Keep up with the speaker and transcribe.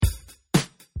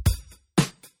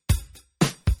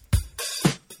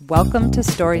Welcome to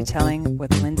Storytelling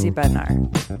with Lindsay Bednar.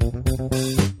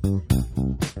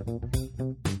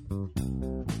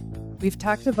 We've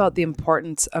talked about the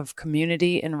importance of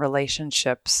community in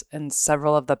relationships in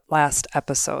several of the last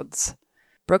episodes.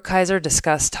 Brooke Kaiser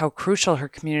discussed how crucial her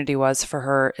community was for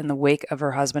her in the wake of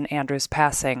her husband Andrew's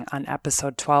passing on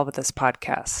episode 12 of this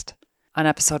podcast. On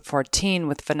episode 14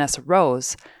 with Vanessa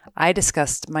Rose, I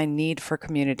discussed my need for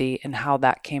community and how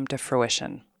that came to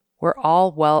fruition. We're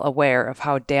all well aware of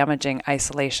how damaging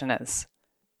isolation is.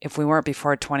 If we weren't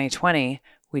before 2020,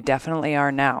 we definitely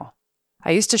are now.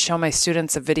 I used to show my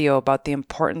students a video about the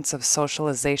importance of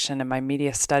socialization in my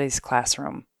media studies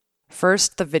classroom.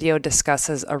 First, the video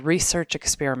discusses a research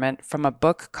experiment from a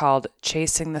book called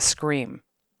Chasing the Scream.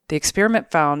 The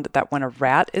experiment found that when a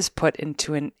rat is put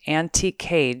into an antique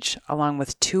cage along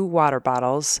with 2 water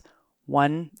bottles,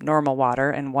 one normal water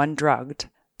and one drugged,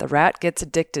 the rat gets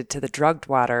addicted to the drugged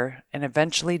water and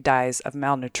eventually dies of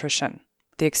malnutrition.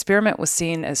 The experiment was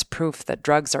seen as proof that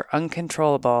drugs are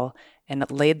uncontrollable, and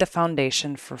it laid the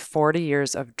foundation for 40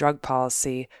 years of drug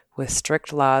policy with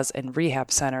strict laws and rehab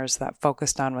centers that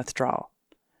focused on withdrawal.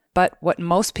 But what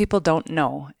most people don't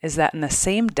know is that in the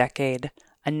same decade,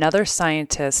 another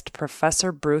scientist,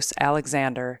 Professor Bruce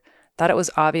Alexander, thought it was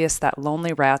obvious that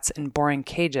lonely rats in boring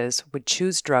cages would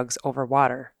choose drugs over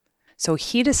water. So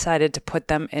he decided to put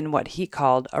them in what he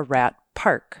called a rat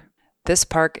park. This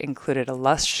park included a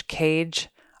lush cage,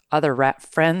 other rat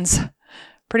friends,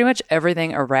 pretty much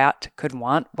everything a rat could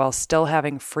want while still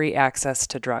having free access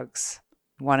to drugs.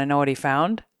 Want to know what he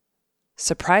found?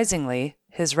 Surprisingly,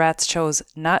 his rats chose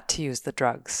not to use the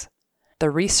drugs. The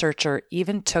researcher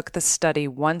even took the study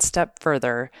one step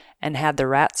further and had the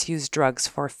rats use drugs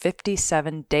for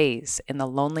 57 days in the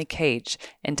lonely cage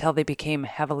until they became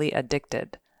heavily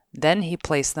addicted. Then he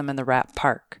placed them in the rat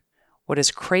park. What is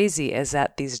crazy is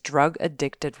that these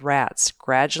drug-addicted rats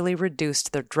gradually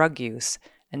reduced their drug use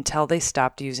until they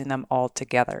stopped using them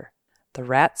altogether. The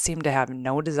rats seemed to have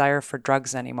no desire for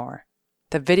drugs anymore.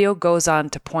 The video goes on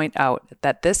to point out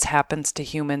that this happens to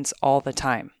humans all the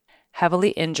time.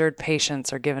 Heavily injured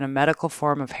patients are given a medical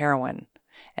form of heroin,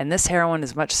 and this heroin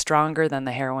is much stronger than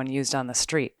the heroin used on the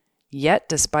street. Yet,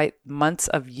 despite months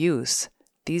of use,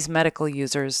 these medical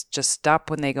users just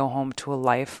stop when they go home to a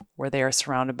life where they are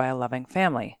surrounded by a loving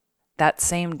family. That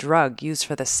same drug used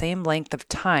for the same length of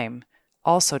time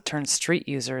also turns street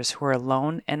users who are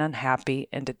alone and unhappy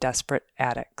into desperate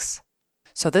addicts.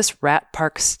 So this rat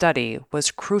park study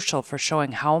was crucial for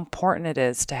showing how important it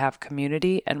is to have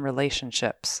community and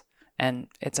relationships. And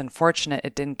it's unfortunate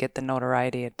it didn't get the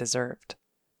notoriety it deserved.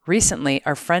 Recently,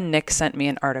 our friend Nick sent me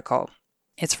an article.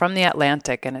 It's from The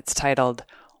Atlantic, and it's titled,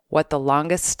 "What the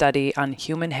Longest Study on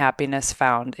Human Happiness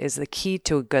Found is the Key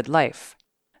to a Good Life."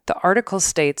 The article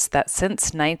states that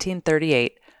since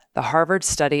 1938, the Harvard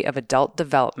Study of Adult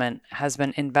Development has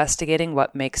been investigating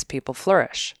what makes people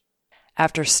flourish.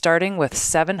 After starting with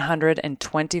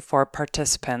 724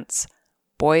 participants,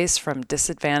 boys from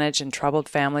disadvantaged and troubled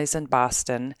families in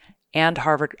Boston, and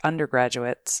Harvard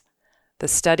undergraduates, the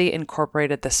study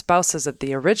incorporated the spouses of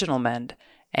the original men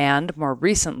and, more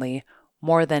recently,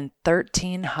 more than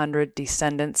 1,300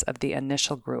 descendants of the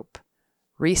initial group.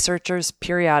 Researchers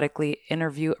periodically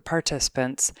interview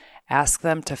participants, ask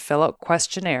them to fill out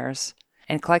questionnaires,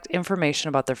 and collect information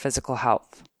about their physical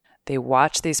health. They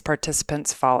watch these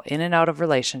participants fall in and out of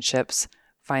relationships,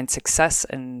 find success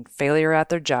and failure at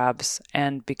their jobs,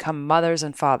 and become mothers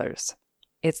and fathers.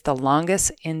 It's the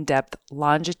longest in-depth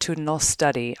longitudinal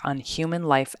study on human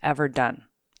life ever done,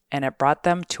 and it brought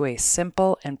them to a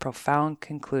simple and profound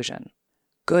conclusion.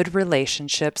 Good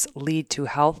relationships lead to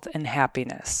health and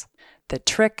happiness. The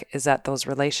trick is that those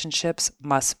relationships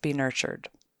must be nurtured.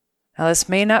 Now, this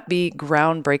may not be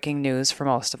groundbreaking news for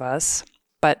most of us,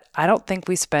 but I don't think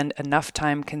we spend enough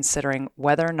time considering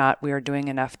whether or not we are doing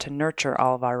enough to nurture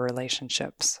all of our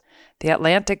relationships. The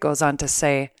Atlantic goes on to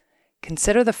say,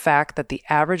 consider the fact that the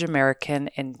average American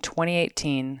in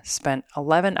 2018 spent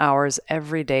 11 hours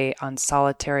every day on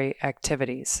solitary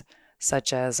activities,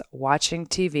 such as watching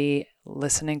TV,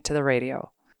 listening to the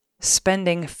radio.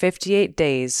 Spending 58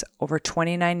 days over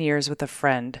 29 years with a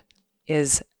friend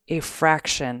is a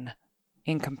fraction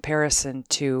in comparison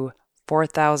to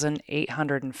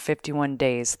 4,851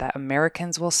 days that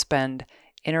Americans will spend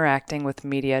interacting with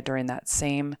media during that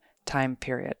same time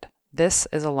period. This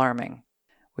is alarming.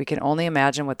 We can only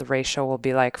imagine what the ratio will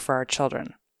be like for our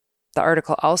children. The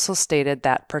article also stated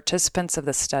that participants of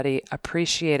the study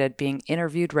appreciated being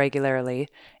interviewed regularly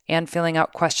and filling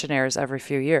out questionnaires every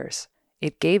few years.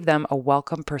 It gave them a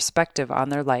welcome perspective on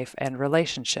their life and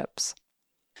relationships.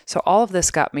 So all of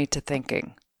this got me to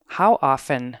thinking, how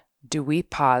often do we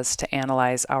pause to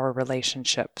analyze our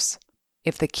relationships?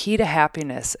 If the key to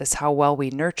happiness is how well we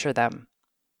nurture them,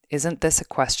 isn't this a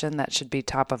question that should be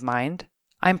top of mind?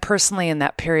 I'm personally in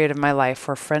that period of my life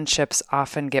where friendships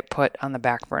often get put on the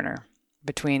back burner.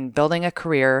 Between building a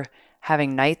career,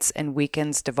 having nights and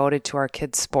weekends devoted to our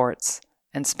kids' sports,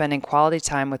 and spending quality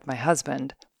time with my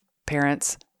husband,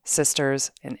 parents,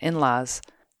 sisters, and in-laws,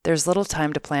 there's little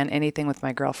time to plan anything with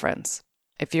my girlfriends.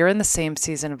 If you're in the same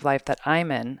season of life that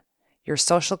I'm in, your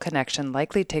social connection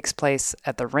likely takes place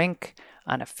at the rink,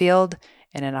 on a field,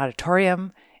 in an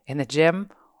auditorium, in the gym,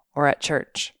 or at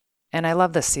church. And I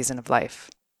love this season of life.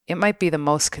 It might be the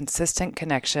most consistent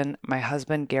connection my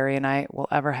husband Gary and I will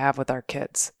ever have with our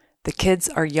kids. The kids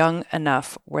are young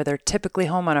enough where they're typically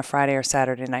home on a Friday or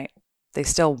Saturday night. They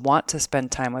still want to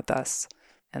spend time with us,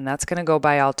 and that's going to go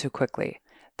by all too quickly.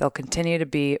 They'll continue to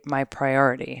be my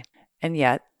priority, and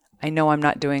yet I know I'm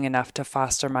not doing enough to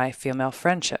foster my female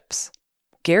friendships.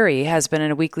 Gary has been in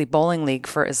a weekly bowling league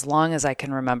for as long as I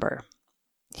can remember.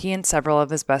 He and several of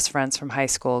his best friends from high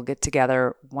school get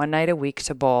together one night a week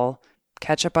to bowl,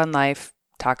 catch up on life,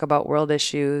 talk about world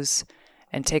issues,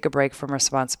 and take a break from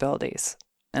responsibilities.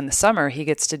 In the summer, he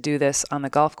gets to do this on the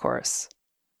golf course.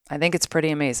 I think it's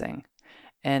pretty amazing.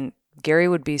 And Gary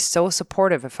would be so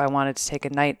supportive if I wanted to take a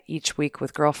night each week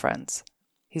with girlfriends.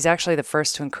 He's actually the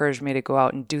first to encourage me to go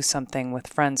out and do something with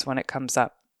friends when it comes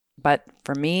up. But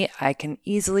for me, I can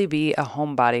easily be a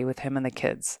homebody with him and the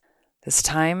kids. This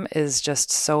time is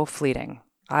just so fleeting.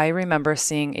 I remember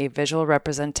seeing a visual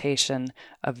representation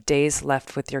of days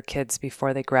left with your kids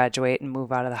before they graduate and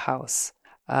move out of the house.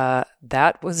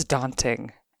 That was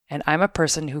daunting. And I'm a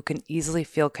person who can easily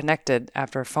feel connected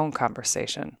after a phone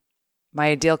conversation. My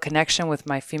ideal connection with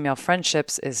my female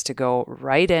friendships is to go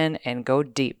right in and go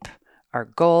deep. Our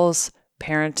goals,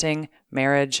 parenting,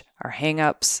 marriage, our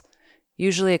hang-ups,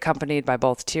 usually accompanied by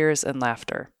both tears and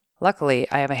laughter. Luckily,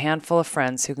 I have a handful of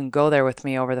friends who can go there with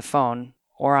me over the phone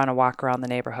or on a walk around the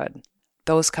neighborhood.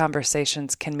 Those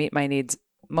conversations can meet my needs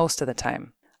most of the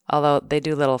time, although they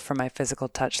do little for my physical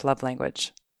touch love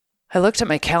language. I looked at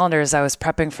my calendar as I was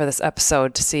prepping for this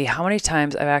episode to see how many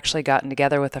times I've actually gotten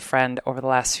together with a friend over the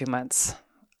last few months.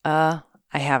 I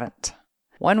haven't.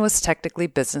 One was technically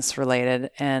business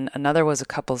related, and another was a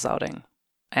couples outing.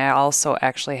 I also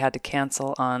actually had to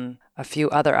cancel on a few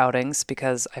other outings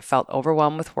because I felt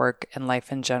overwhelmed with work and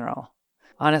life in general.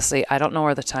 Honestly, I don't know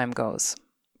where the time goes.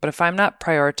 But if I'm not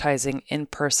prioritizing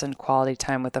in-person quality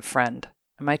time with a friend,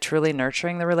 am I truly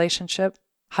nurturing the relationship?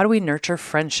 How do we nurture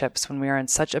friendships when we are in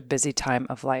such a busy time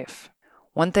of life?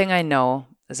 One thing I know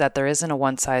is that there isn't a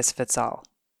one-size-fits-all.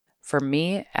 For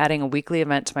me, adding a weekly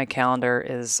event to my calendar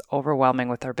is overwhelming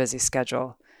with our busy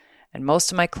schedule, and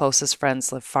most of my closest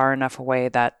friends live far enough away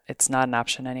that it's not an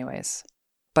option anyways.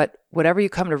 But whatever you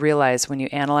come to realize when you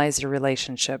analyze your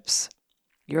relationships,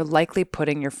 you're likely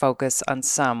putting your focus on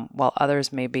some while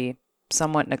others may be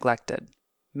somewhat neglected.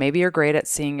 Maybe you're great at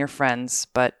seeing your friends,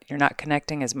 but you're not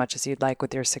connecting as much as you'd like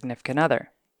with your significant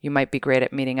other. You might be great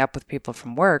at meeting up with people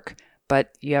from work,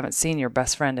 but you haven't seen your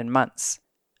best friend in months.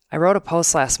 I wrote a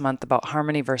post last month about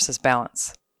harmony versus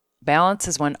balance. Balance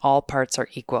is when all parts are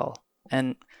equal,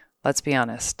 and let's be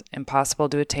honest, impossible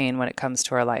to attain when it comes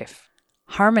to our life.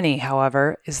 Harmony,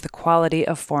 however, is the quality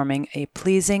of forming a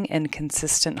pleasing and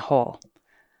consistent whole.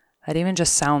 That even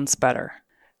just sounds better.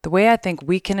 The way I think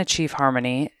we can achieve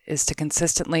harmony is to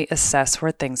consistently assess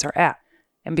where things are at.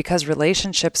 And because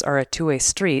relationships are a two-way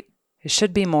street, it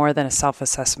should be more than a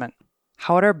self-assessment.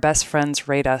 How would our best friends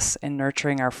rate us in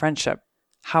nurturing our friendship?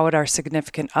 How would our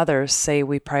significant others say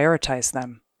we prioritize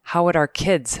them? How would our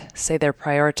kids say they're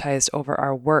prioritized over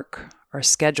our work, our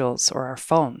schedules, or our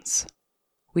phones?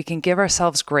 We can give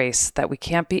ourselves grace that we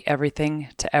can't be everything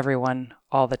to everyone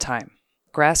all the time.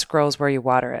 Grass grows where you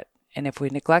water it. And if we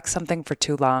neglect something for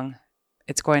too long,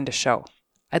 it's going to show.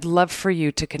 I'd love for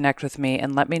you to connect with me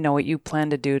and let me know what you plan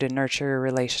to do to nurture your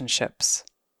relationships.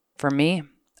 For me,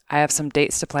 I have some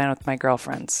dates to plan with my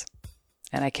girlfriends,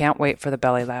 and I can't wait for the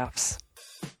belly laughs.